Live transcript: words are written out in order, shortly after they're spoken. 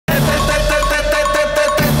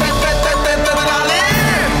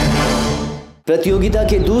प्रतियोगिता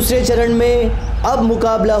के दूसरे चरण में अब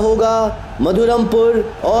मुकाबला होगा मधुरमपुर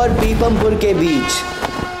और पीपमपुर के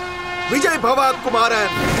बीच। विजय भवा कुमारन।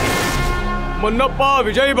 मन्नप्पा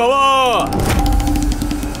विजय भवा।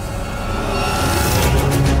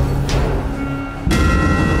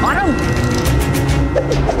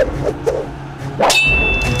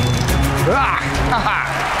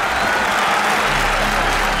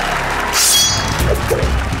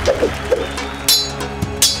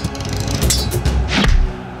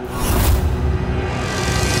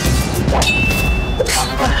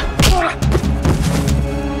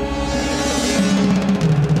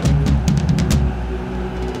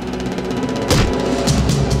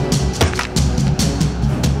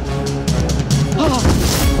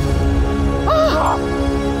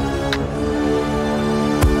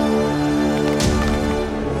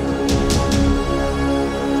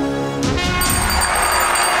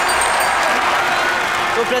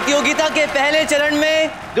 प्रतियोगिता के पहले चरण में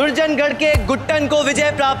दुर्जनगढ़ के गुट्टन को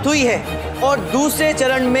विजय प्राप्त हुई है और दूसरे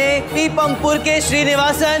चरण में पीपमपुर के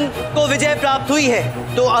श्रीनिवासन को विजय प्राप्त हुई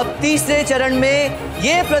है। तो अब तीसरे चरण में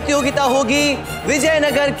ये प्रतियोगिता होगी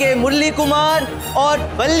विजयनगर के मुरली कुमार और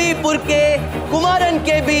बल्लीपुर के कुमारन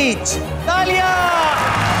के बीच। तालियां।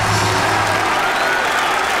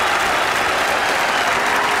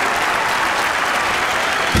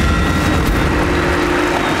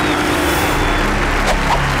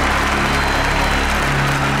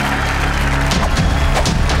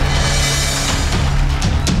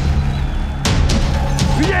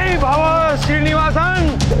 श्रीनिवासन।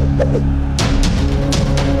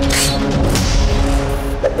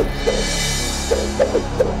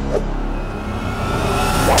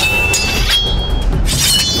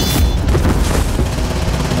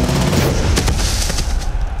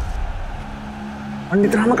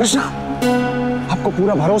 पंडित रामकृष्ण, आपको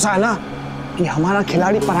पूरा भरोसा है ना कि हमारा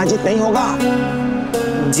खिलाड़ी पराजित नहीं होगा?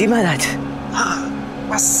 जी महाराज। हाँ,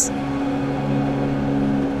 बस।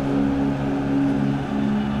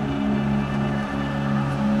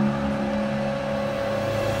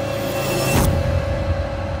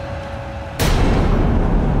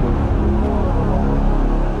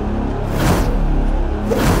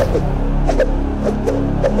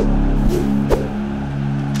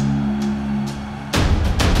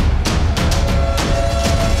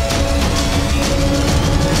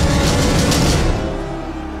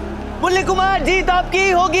 मुरली कुमार, जीत आपकी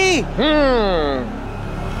होगी।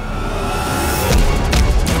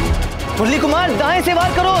 मुरली कुमार, दाएं से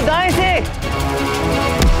वार करो, दाएं से।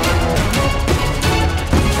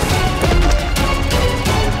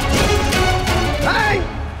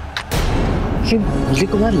 ये मुरली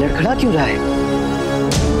कुमार लड़खड़ा क्यों रहा है?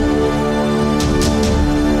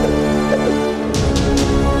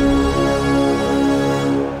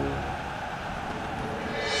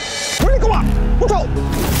 मुरली कुमार, उठो।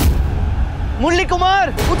 मुरली कुमार,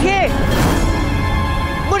 उठिए।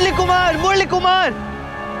 मुरली कुमार, मुरली कुमार।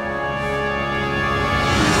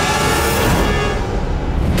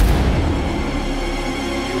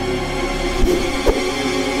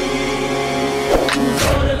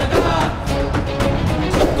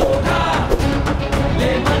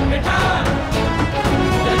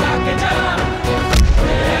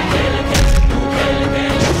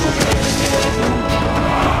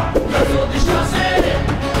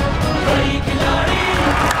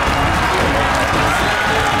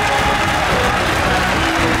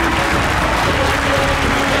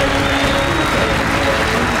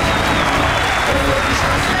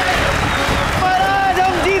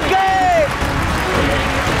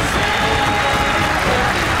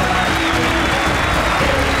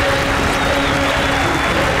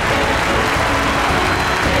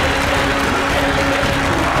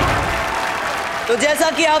 तो जैसा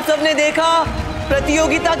कि आप सबने देखा,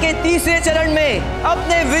 प्रतियोगिता के तीसरे चरण में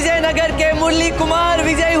अपने विजयनगर के मुरली कुमार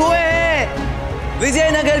विजयी हुए हैं।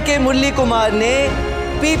 विजयनगर के मुरली कुमार ने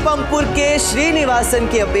पीपमपुर के श्रीनिवासन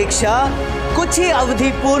की अपेक्षा कुछ ही अवधि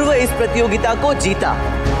पूर्व इस प्रतियोगिता को जीता।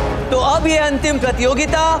 तो अब यह अंतिम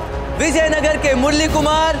प्रतियोगिता विजयनगर के मुरली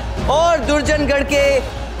कुमार और दुर्जनगढ़ के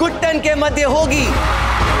गुट्टन के मध्य होगी।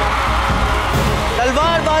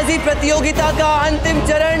 तलवारबाजी प्रतियोगिता का अंतिम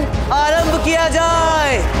चरण आरंभ किया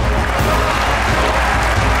जाए।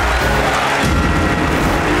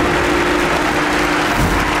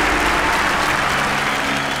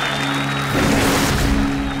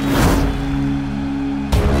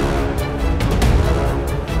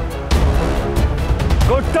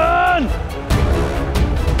 गुट्टन!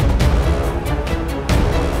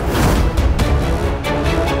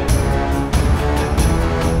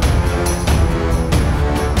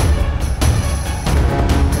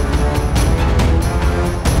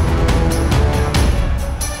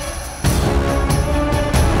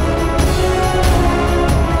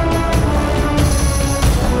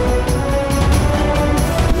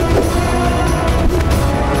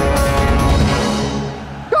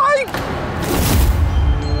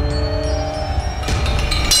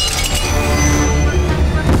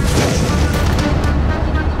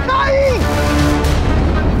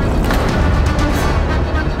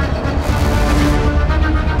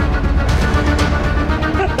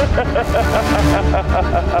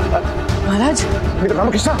 पंडित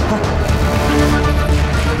रामकृष्ण,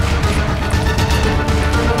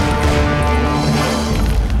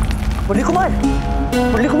 मुरली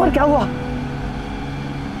कुमार क्या हुआ?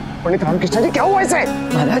 पंडित रामकृष्ण जी क्या हुआ इसे?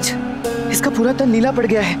 महाराज, इसका पूरा तन नीला पड़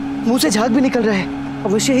गया है, मुंह से झाग भी निकल रहा है।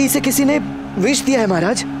 अवश्य ही इसे किसी ने विष दिया है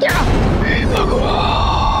महाराज। क्या?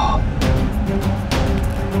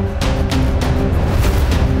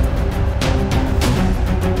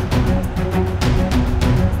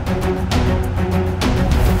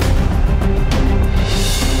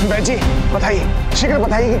 जी बताइए, शीघ्र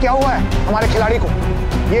बताइए कि क्या हुआ है हमारे खिलाड़ी को।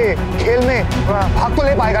 ये खेल में भाग तो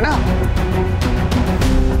ले पाएगा ना?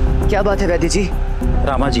 क्या बात है वैद्य जी?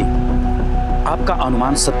 रामा जी, आपका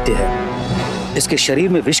अनुमान सत्य है, इसके शरीर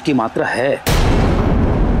में विष की मात्रा है।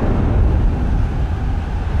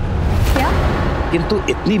 क्या? किंतु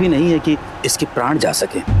इतनी भी नहीं है कि इसके प्राण जा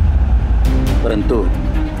सके, परंतु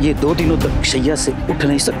ये 2 दिनों तक शैया से उठ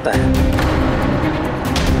नहीं सकता है।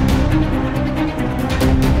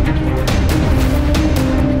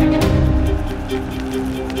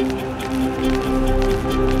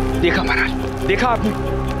 देखा महाराज, देखा आपने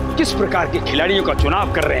किस प्रकार के खिलाड़ियों का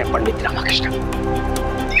चुनाव कर रहे हैं पंडित रामकृष्ण।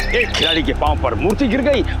 एक खिलाड़ी के पांव पर मूर्ति गिर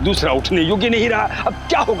गई, दूसरा उठने योग्य नहीं रहा। अब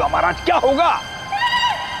क्या होगा महाराज, क्या होगा?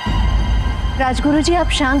 राजगुरु जी, आप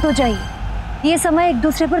शांत हो जाइए। ये समय एक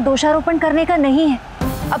दूसरे पर दोषारोपण करने का नहीं है,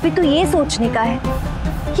 अभी तो ये सोचने का है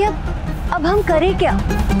कि अब हम करें क्या।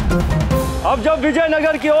 अब जब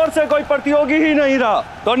विजयनगर की ओर से कोई प्रतियोगी ही नहीं रहा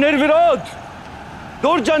तो निर्विरोध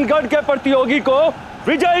दुर्जनगढ़ के प्रतियोगी को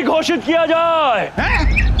विजयी घोषित किया जाए।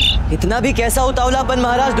 इतना भी कैसा उतावलापन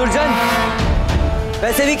महाराज दुर्जन।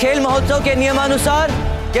 वैसे भी खेल महोत्सव के नियमानुसार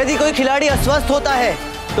यदि कोई खिलाड़ी अस्वस्थ होता है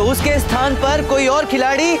तो उसके स्थान पर कोई और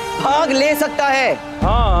खिलाड़ी भाग ले सकता है।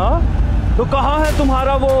 हाँ, तो कहाँ है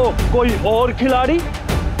तुम्हारा वो कोई और खिलाड़ी?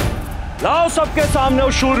 लाओ सबके सामने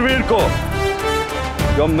उस शूरवीर को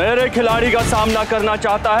जो मेरे खिलाड़ी का सामना करना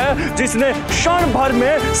चाहता है, जिसने क्षण भर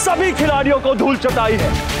में सभी खिलाड़ियों को धूल चटाई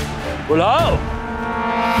है। बुलाओ।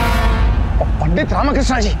 पंडित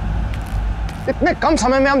रामकृष्ण जी, इतने कम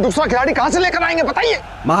समय में हम दूसरा खिलाड़ी कहां से लेकर आएंगे, बताइए।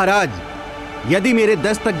 महाराज, यदि मेरे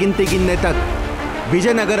 10 तक गिनती गिनने तक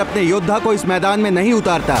विजयनगर अपने योद्धा को इस मैदान में नहीं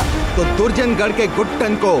उतारता तो दुर्जनगढ़ के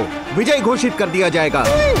गुट्टन को विजय घोषित कर दिया जाएगा।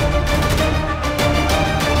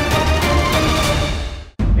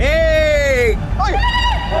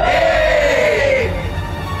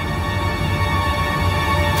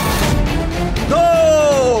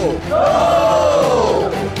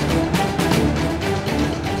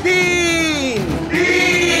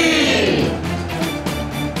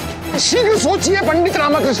 शीघ्र सोचिए पंडित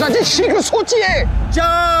रामकृष्ण जी, शीघ्र सोचिए।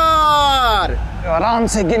 4। आराम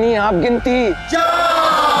से गिनिए आप गिनती।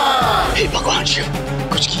 4। हे भगवान शिव,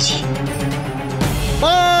 कुछ कीजिए।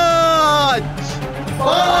 5।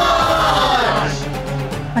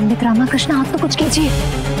 पंडित रामकृष्ण, आप तो कुछ कीजिए।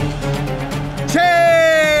 6।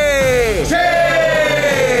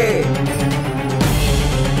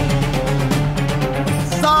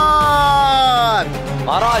 7।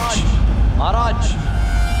 महाराज महाराज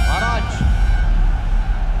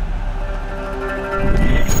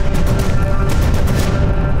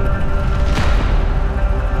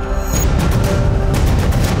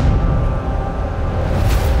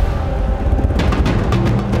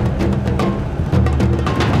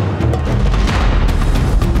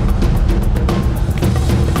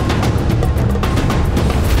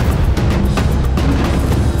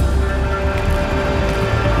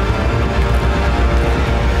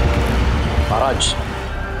महाराज,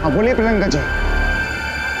 हाँ बोलिए प्रलयंकर जी।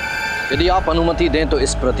 यदि आप अनुमति दें तो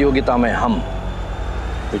इस प्रतियोगिता में हम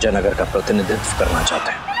विजयनगर का प्रतिनिधित्व करना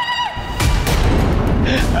चाहते हैं।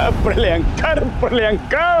 प्रलयंकर,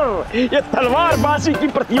 प्रलयंकर, ये तलवारबाजी की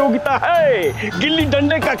प्रतियोगिता है, गिल्ली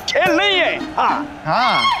डंडे का खेल नहीं है।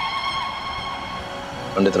 हाँ।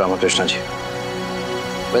 पंडित रामकृष्ण जी,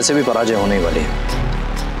 वैसे भी पराजय होने ही वाली है।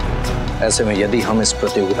 ऐसे में यदि हम इस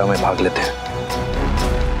प्रतियोगिता में भाग लेते हैं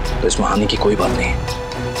तो इसमें हानि की कोई बात नहीं।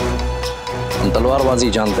 हम तलवारबाजी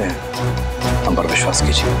जानते हैं, हम पर विश्वास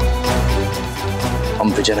कीजिए।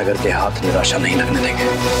 हम विजयनगर के हाथ निराशा नहीं लगने देंगे।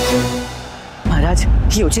 महाराज,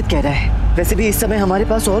 ये उचित कह रहा है। वैसे भी इस समय हमारे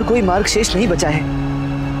पास और कोई मार्ग शेष नहीं बचा है।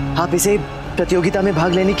 आप इसे प्रतियोगिता में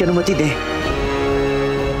भाग लेने की अनुमति दें।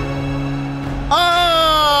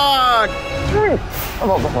 8।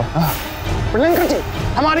 प्रलयंकर जी,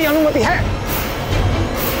 हमारी अनुमति है।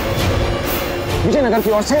 विजयनगर की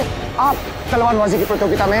ओर से आप तलवारबाजी की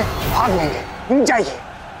प्रतियोगिता में भाग लेंगे, जाइए।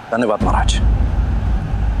 धन्यवाद महाराज।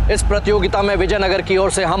 इस प्रतियोगिता में विजयनगर की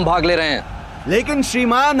ओर से हम भाग ले रहे हैं। लेकिन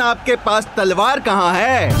श्रीमान, आपके पास तलवार कहाँ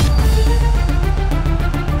है?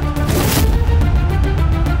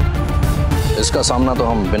 इसका सामना तो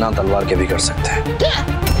हम बिना तलवार के भी कर सकते हैं। क्या?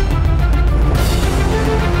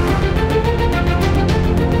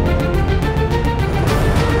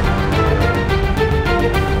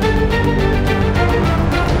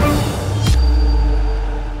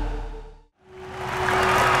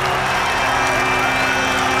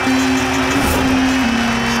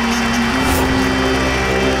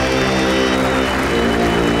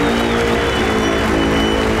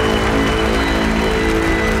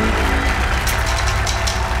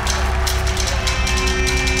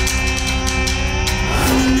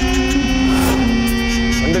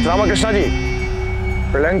 रामकृष्ण जी,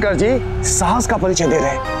 प्रलयंकर जी साहस का परिचय दे रहे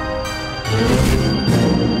हैं।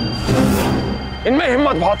 इनमें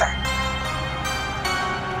हिम्मत बहुत है।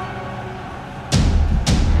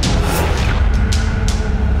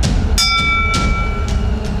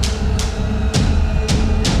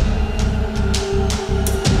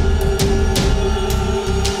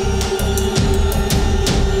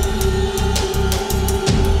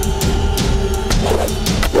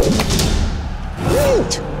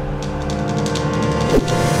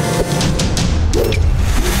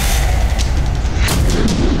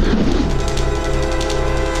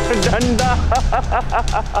 डंडा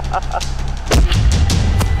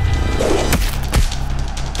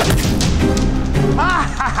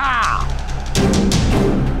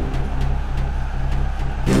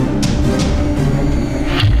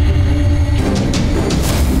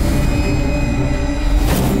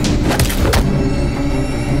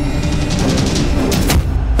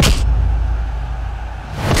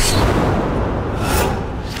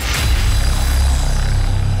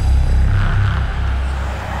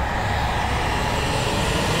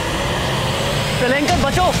प्रलयंकर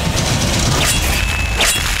बचो।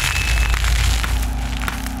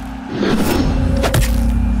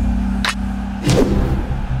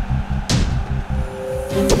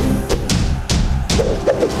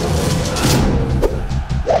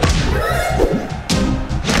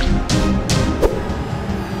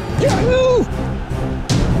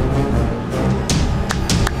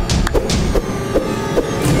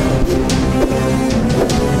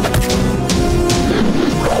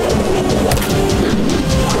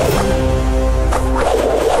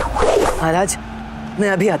 महाराज, मैं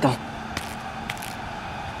अभी आता हूं।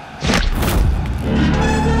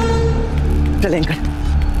 प्रलयंकर,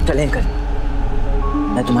 प्रलयंकर,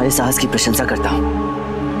 मैं तुम्हारे साहस की प्रशंसा करता हूं,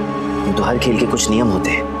 किंतु हर खेल के कुछ नियम होते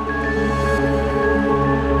हैं।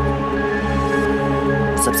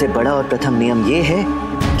 सबसे बड़ा और प्रथम नियम यह है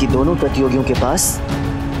कि दोनों प्रतियोगियों के पास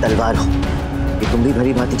तलवार हो। ये तुम भी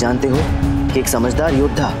भली भांति जानते हो कि एक समझदार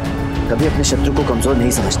योद्धा कभी अपने शत्रु को कमजोर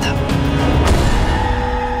नहीं समझता।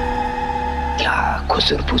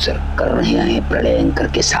 खुसर फुसर कर रहे हैं प्रलयंकर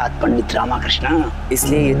के साथ पंडित रामकृष्ण।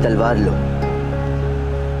 इसलिए ये तलवार लो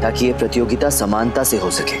ताकि ये प्रतियोगिता समानता से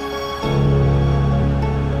हो सके।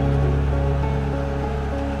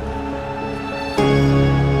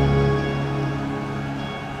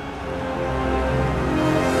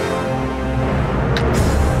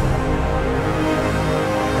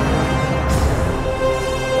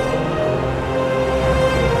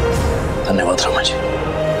 धन्यवाद रामा जी।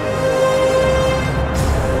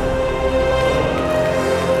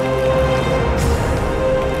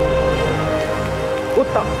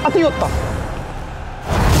 उत्तम, अति उत्तम।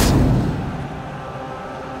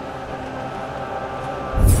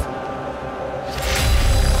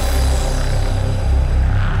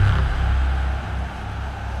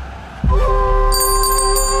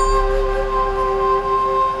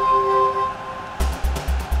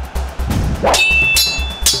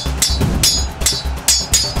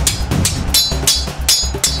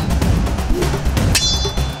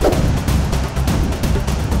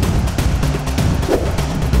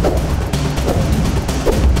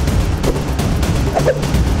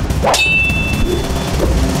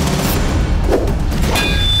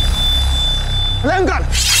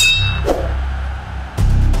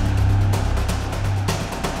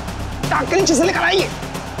 नीचे से लेकर आइए।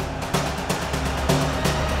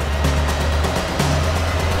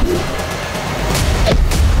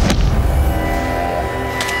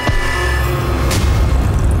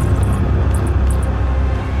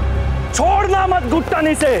 छोड़ना मत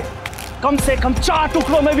गुट्टानी से कम 4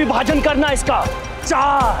 टुकड़ों में विभाजन करना इसका।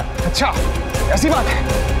 4। अच्छा, ऐसी बात है।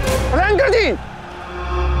 प्रलयंकर जी,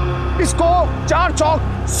 इसको 4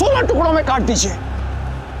 चौक 16 टुकड़ों में काट दीजिए।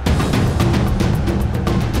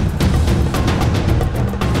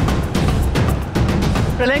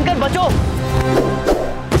 प्रलयंकर बचो।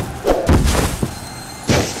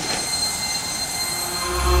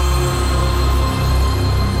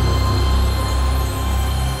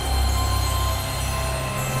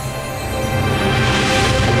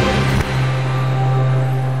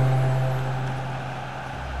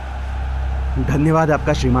 धन्यवाद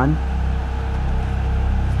आपका श्रीमान।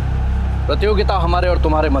 प्रतियोगिता हमारे और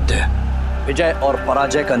तुम्हारे मध्य है। विजय और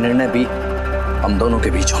पराजय का निर्णय भी हम दोनों के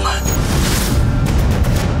बीच होना है।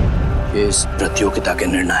 ये इस प्रतियोगिता के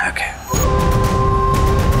निर्णायक है,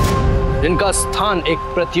 जिनका स्थान एक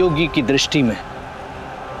प्रतियोगी की दृष्टि में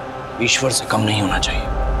ईश्वर से कम नहीं होना चाहिए।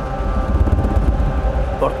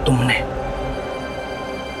 और तुमने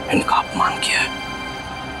इनका अपमान किया है,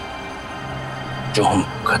 जो हम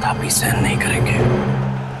कदापि सहन नहीं करेंगे।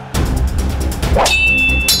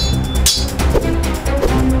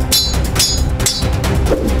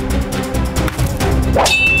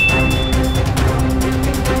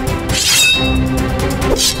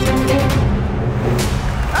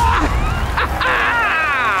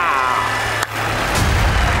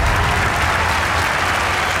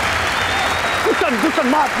 दुष्टन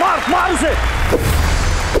मार मार मार उसे।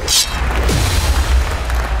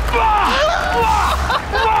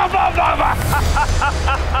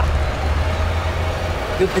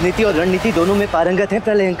 युद्ध नीति और रणनीति दोनों में पारंगत है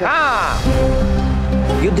प्रलयंकर।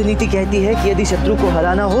 युद्ध नीति कहती है कि यदि शत्रु को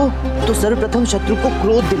हराना हो तो सर्वप्रथम शत्रु को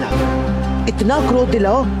क्रोध दिलाओ, इतना क्रोध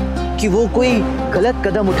दिलाओ कि वो कोई गलत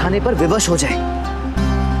कदम उठाने पर विवश हो जाए।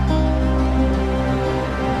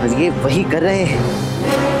 और ये वही कर रहे हैं।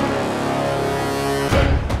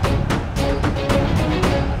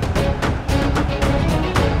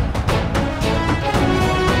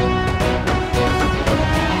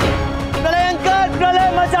 प्रलयंकर, प्रलय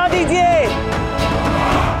मचा दीजिए।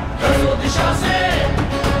 दिशा से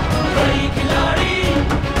बड़ी खिलाड़ी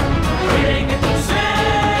खेलेंगे तुझसे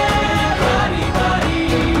बारी बारी।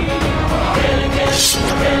 खेल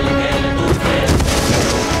तू खेल।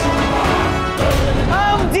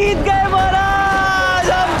 हम जीत गए महाराज,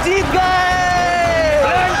 हम जीत गए।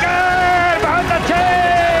 बहुत अच्छे।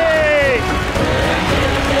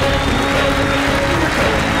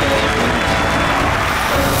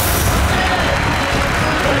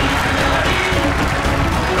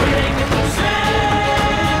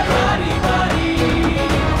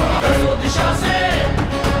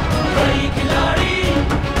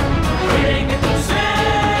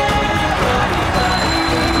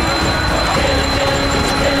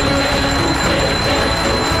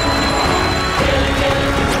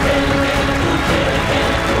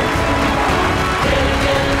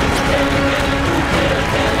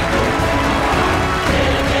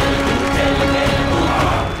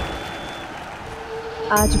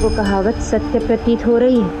 आज वो कहावत सत्य प्रतीत हो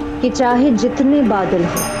रही है कि चाहे जितने बादल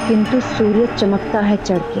हो किंतु सूर्य चमकता है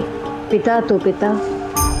चढ़ के। पिता तो पिता,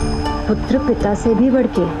 पुत्र पिता से भी बढ़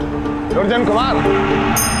के। दुर्जन कुमार,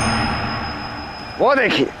 वो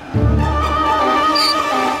देखिए।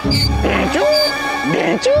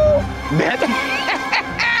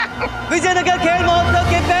 विजयनगर खेल महोत्सव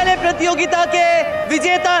के पहले प्रतियोगिता के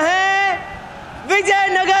विजेता हैं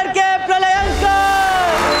विजयनगर के प्रलयंकर।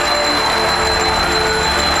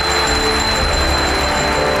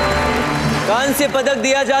 कांस्य पदक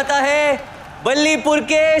दिया जाता है बल्लीपुर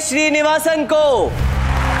के श्रीनिवासन को।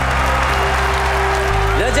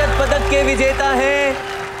 रजत पदक के विजेता हैं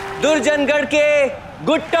दुर्जनगढ़ के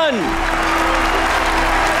गुट्टन।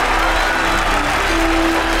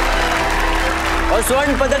 और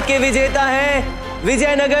स्वर्ण पदक के विजेता हैं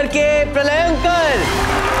विजयनगर के प्रलयंकर।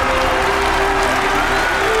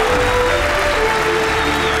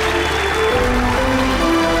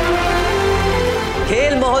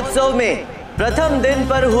 खेल महोत्सव में प्रथम दिन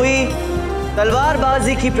पर हुई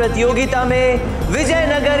तलवारबाजी की प्रतियोगिता में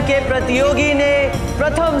विजयनगर के प्रतियोगी ने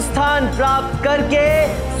प्रथम स्थान प्राप्त करके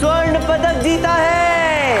स्वर्ण पदक जीता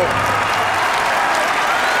है।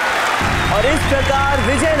 और इस प्रकार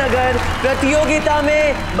विजयनगर प्रतियोगिता में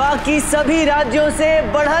बाकी सभी राज्यों से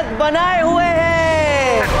बढ़त बनाए हुए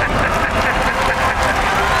हैं।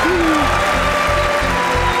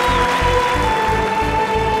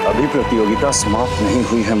 अभी प्रतियोगिता समाप्त नहीं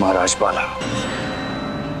हुई है महाराज बाला।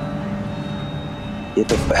 ये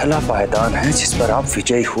तो पहला पायदान है जिस पर आप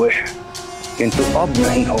विजयी हुए हैं, किंतु अब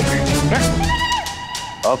नहीं होंगे।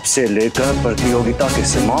 अब से लेकर प्रतियोगिता के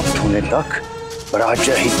समाप्त होने तक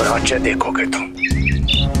पराजय ही पराजय देखोगे तुम।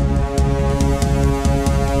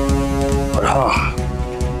 और हाँ,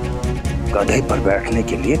 गधे पर बैठने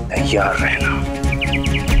के लिए तैयार रहना।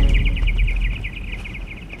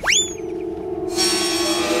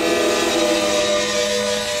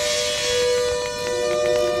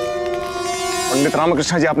 पंडित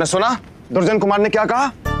रामकृष्ण जी, आपने सुना दुर्जन कुमार ने क्या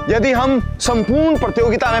कहा? यदि हम संपूर्ण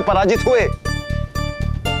प्रतियोगिता में पराजित हुए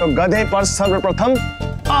तो गधे पर सर्वप्रथम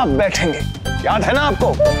आप बैठेंगे। याद है ना आपको?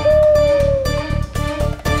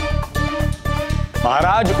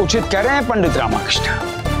 महाराज उचित कह रहे हैं पंडित रामकृष्ण।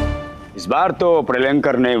 इस बार तो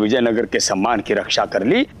प्रलयंकर ने विजयनगर के सम्मान की रक्षा कर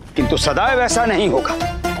ली, किंतु सदैव ऐसा नहीं होगा।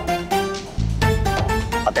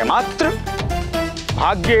 अतः मात्र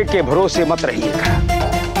भाग्य के भरोसे मत रहिएगा।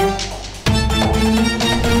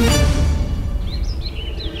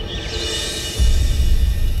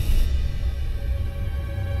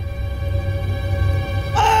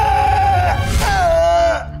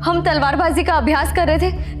 हम तलवारबाजी का अभ्यास कर रहे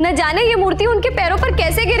थे, न जाने ये मूर्ति उनके पैरों पर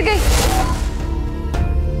कैसे गिर गई।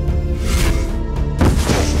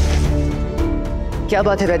 क्या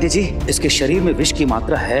बात है वैद्य जी? इसके शरीर में विष की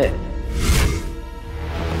मात्रा है।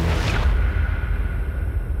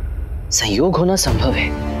 संयोग होना संभव है,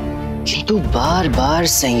 किंतु बार बार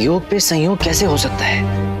संयोग पे संयोग कैसे हो सकता है?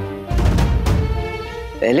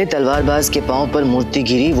 पहले तलवारबाज के पांव पर मूर्ति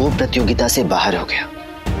गिरी, वो प्रतियोगिता से बाहर हो गया।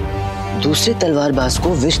 दूसरे तलवारबाज को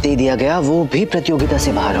विष दे दिया गया, वो भी प्रतियोगिता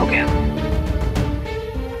से बाहर हो गया।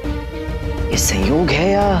 ये संयोग है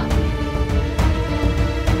या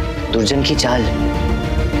दुर्जन की चाल?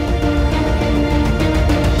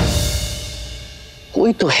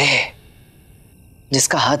 कोई तो है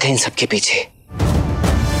जिसका हाथ है इन सबके पीछे।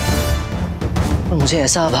 और मुझे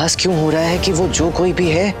ऐसा आभास क्यों हो रहा है कि वो जो कोई भी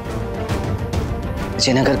है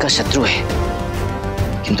विजयनगर का शत्रु है।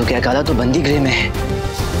 किंतु कैकाला तो बंदी गृह में है,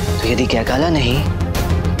 तो यदि कैकाला नहीं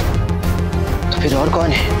तो फिर और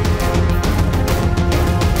कौन है?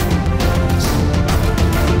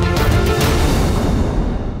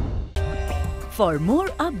 For more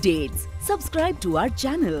updates, subscribe to our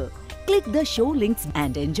channel, click the show links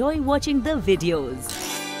and enjoy watching the videos.